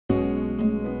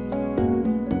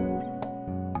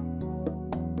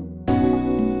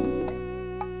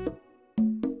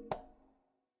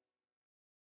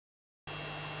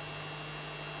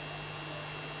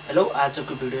Hello,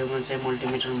 आजको भिडियोमा चाहिँ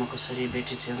मल्टिमिटरमा कसरी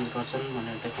ब्याट्री चेन्ज गर्छन्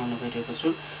भनेर देखाउन गइरहेको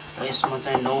छु र यसमा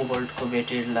चाहिँ 9 भोल्टको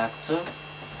ब्याट्री लाग्छ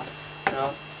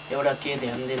र एउटा के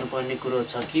ध्यान दिनुपर्ने कुरो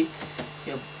छ कि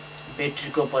यो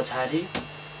ब्याट्रीको पछाडि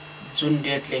जुन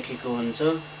डेट लेखेको हुन्छ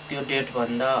त्यो डेट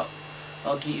भन्दा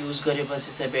अघि युज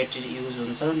गरेपछि चाहिँ ब्याट्री युज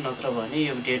हुन्छ, नत्र भने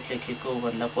यो डेट लेखेको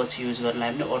भन्दा पछि युज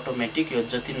गर्नलाई पनि अटोमेटिक यो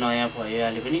जति नयाँ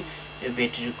भइहाले पनि यो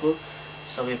ब्याट्रीको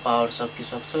सबै पावर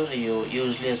सकिसक्छ र यो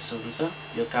युजलेस हुन्छ,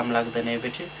 यो काम लाग्दैन यो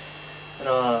ब्याट्री। र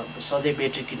सधैँ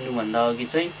ब्याट्री किन्नु भन्दा अघि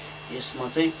चाहिँ यसमा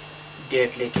चाहिँ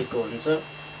डेट लेखेको हुन्छ।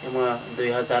 यसमा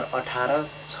 2018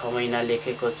 6 महिना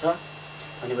लेखेको छ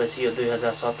भनेपछि यो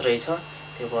 2017 छ,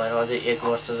 त्यो भएर अझै 1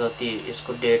 वर्ष जति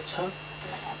यसको डेट छ।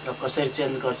 र कसरी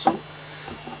चेन्ज गर्छु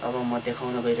अब म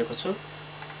देखाउन गइरहेको छु।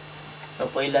 र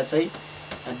पहिला चाहिँ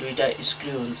दुईटा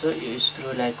स्क्रु हुन्छ, यो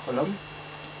स्क्रुलाई खोलौँ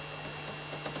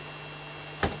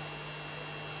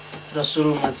र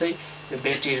सुरुमा चाहिँ यो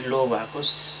ब्याट्री लो भएको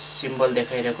सिम्बल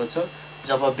देखाइरहेको छ।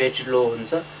 जब ब्याट्री लो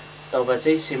हुन्छ तब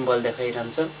चाहिँ सिम्बल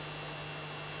देखाइरहन्छ,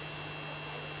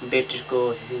 ब्याट्रीको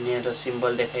यहाँनिर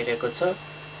सिम्बल देखाइरहेको छ।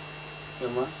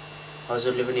 योमा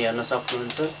हजुरले पनि हेर्न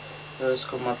सक्नुहुन्छ, यो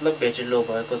यसको मतलब ब्याट्री लो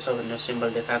भएको छ भनेर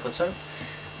सिम्बल देखाएको छ।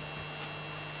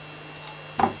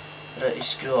 र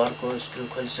स्क्रु अर्को स्क्रु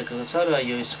खोलिसकेको छ र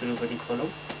यो स्क्रु पनि खोलौँ।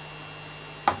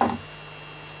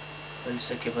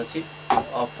 खोलिसकेपछि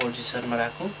अफ पोजिसनमा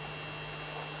राखौँ।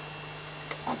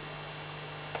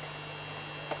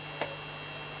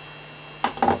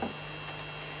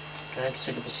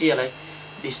 राखिसकेपछि यसलाई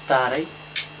बिस्तारै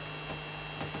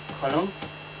खोलौँ।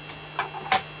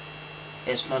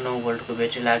 यसमा 9 भोल्टको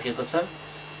ब्याट्री लागेको छ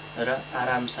र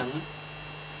आरामसँग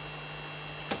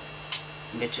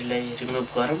ब्याट्रीलाई रिमुभ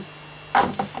गरौँ।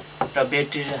 र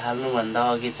ब्याट्री हाल्नुभन्दा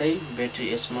अघि चाहिँ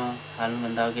यसमा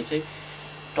हाल्नुभन्दा अघि चाहिँ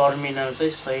टर्मिनल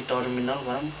चाहिँ सही टर्मिनल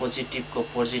गरौँ। पोजिटिभको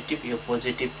पोजिटिभ यो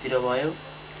पोजिटिभतिर भयो,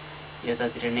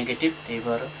 यतातिर नेगेटिभ, त्यही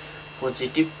भएर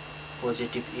पोजिटिभ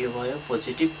पोजिटिभ यो भयो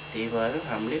पोजिटिभ, त्यही भएर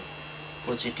हामीले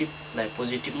पोजिटिभलाई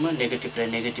पोजिटिभमा नेगेटिभलाई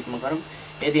नेगेटिभमा गरौँ।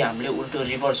 यदि हामीले उल्टो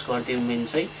रिभर्स गरिदियौँ भने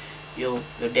चाहिँ यो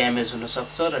ड्यामेज हुन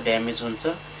सक्छ र ड्यामेज हुन्छ।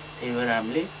 त्यही भएर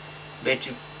हामीले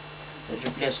ब्याट्री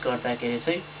रिप्लेस गर्दाखेरि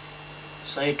चाहिँ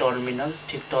सही टर्मिनल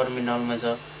ठिक टर्मिनलमा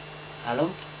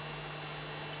हालौँ।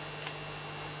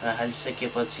 र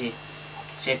हालिसकेपछि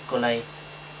चेकको लागि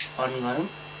अन गरौँ।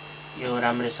 यो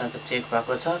राम्रैसँग चेक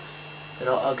भएको छ र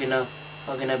अघि न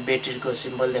ब्याट्रीको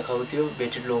सिम्बल देखाउँथ्यो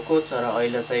ब्याट्री लोको, तर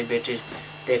अहिले चाहिँ ब्याट्री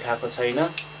देखाएको छैन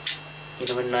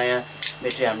किनभने नयाँ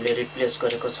ब्याट्री हामीले रिप्लेस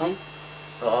गरेको छौँ।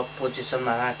 र अफ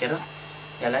पोजिसनमा राखेर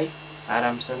यसलाई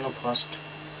आरामसँग फर्स्ट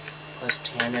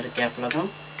यहाँनिर क्याप लगाउँ।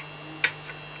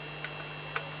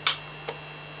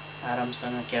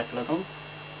 आरामसँग क्याप लगाउँ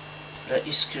र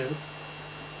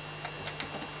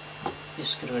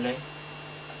स्क्रुलाई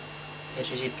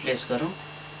फेरि रिप्लेस गरौँ।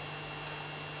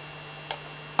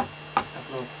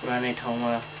 आफ्नो पुरानै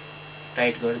ठाउँमा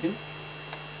टाइट गरिदिउँ।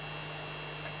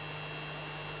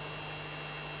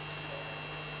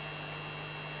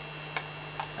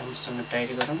 राम्रोसँग टाइट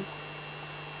गरौँ,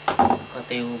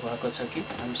 कतै उ भएको छ कि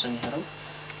राम्रोसँग हेरौँ।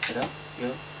 र यो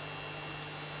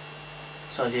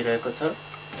चलिरहेको छ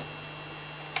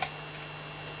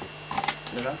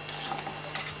र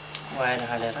वायर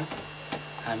हालेर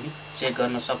हामी चेक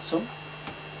गर्न सक्छौँ।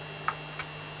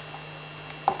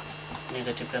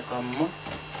 नेगेटिभलाई कममा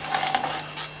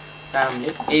र हामीले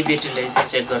यही ब्याट्रीलाई चाहिँ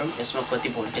चेक गरौँ यसमा कति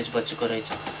भोल्टेज बचेको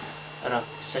रहेछ। र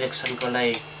सिलेक्सनको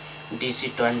लागि DC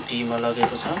 20 मा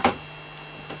लगेको छ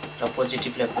र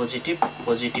पोजिटिभलाई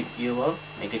पोजिटिभ यो भयो,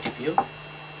 नेगेटिभ यो।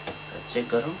 चेक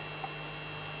गरौँ।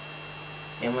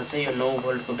 यसमा चाहिँ यो 9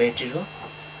 भोल्टको ब्याट्री हो,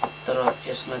 तर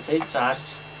यसमा चाहिँ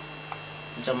चार्ज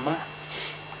जम्मा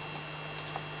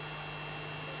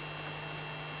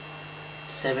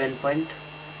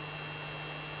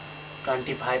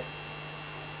 7.25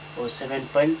 हो,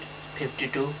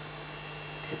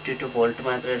 7.52 भोल्ट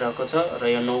मात्रै रहेको छ। र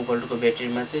यो 9 भोल्टको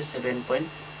ब्याट्रीमा चाहिँ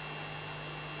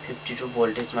 7.52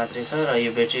 भोल्टेज मात्रै छ र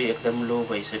यो ब्याट्री एकदम लो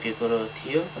भइसकेको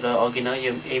थियो। र अघि न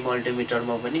यही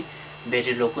मल्टिमिटरमा पनि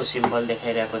ब्याट्री लोको सिम्बल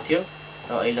देखाइरहेको थियो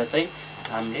र अहिले चाहिँ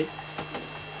हामीले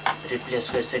रिप्लेस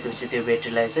गरिसकेपछि त्यो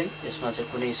ब्याट्रीलाई चाहिँ यसमा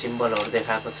चाहिँ कुनै सिम्बलहरू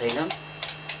देखाएको छैन,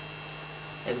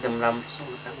 एकदम राम्रोसँग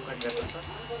काम गरिरहेको छ।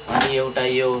 अनि एउटा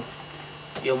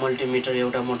यो मल्टिमिटर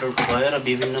एउटा मोटरको भयो र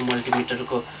विभिन्न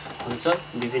मल्टिमिटरको हुन्छ,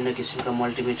 विभिन्न किसिमका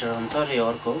मल्टिमिटर हुन्छ र यो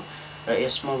अर्को हो। र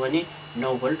यसमा पनि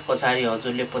 9 भोल्ट पछाडि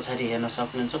हजुरले हेर्न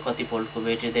सक्नुहुन्छ कति भोल्टको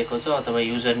ब्याट्री दिएको छ, अथवा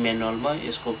युजर म्यानुअलमा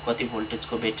यसको कति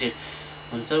भोल्टेजको ब्याट्री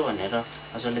हुन्छ भनेर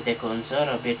हजुरले दिएको हुन्छ।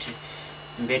 र ब्याट्री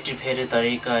ब्याट्री फेर्ने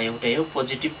तरिका एउटै हो,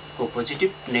 पोजिटिभको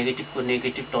पोजिटिभ नेगेटिभको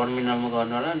नेगेटिभ टर्मिनलमा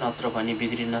गर्नु होला, नत्र भने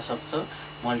बिग्रिन सक्छ,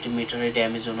 मल्टिमिटरै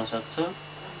ड्यामेज हुन सक्छ।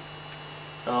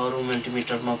 र अरु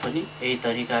मल्टिमिटरमा पनि यही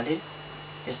तरिकाले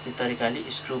यस्तै तरिकाले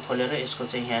स्क्रु खोलेर यसको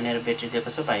चाहिँ यहाँनेर ब्याट्री दिएको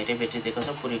छ, बाहिरै ब्याट्री दिएको छ,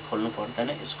 पुरै खोल्नु पर्दैन।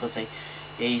 यसको चाहिँ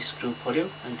यही स्क्रु खोल्यो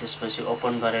अनि त्यसपछि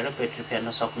ओपन गरेर ब्याट्री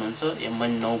फेर्न सक्नुहुन्छ। यो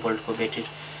मैले 9 भोल्टको ब्याट्री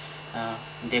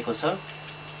दिएको छ।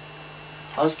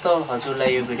 हस् त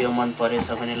हजुरलाई यो भिडियो मन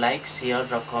परेछ भने लाइक शेयर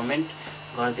र कमेन्ट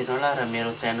गरिदिनु होला र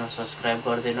मेरो च्यानल सब्स्क्राइब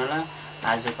गरिदिनु होला।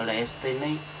 आजको लागि यस्तै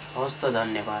नै। हस् त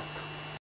धन्यवाद।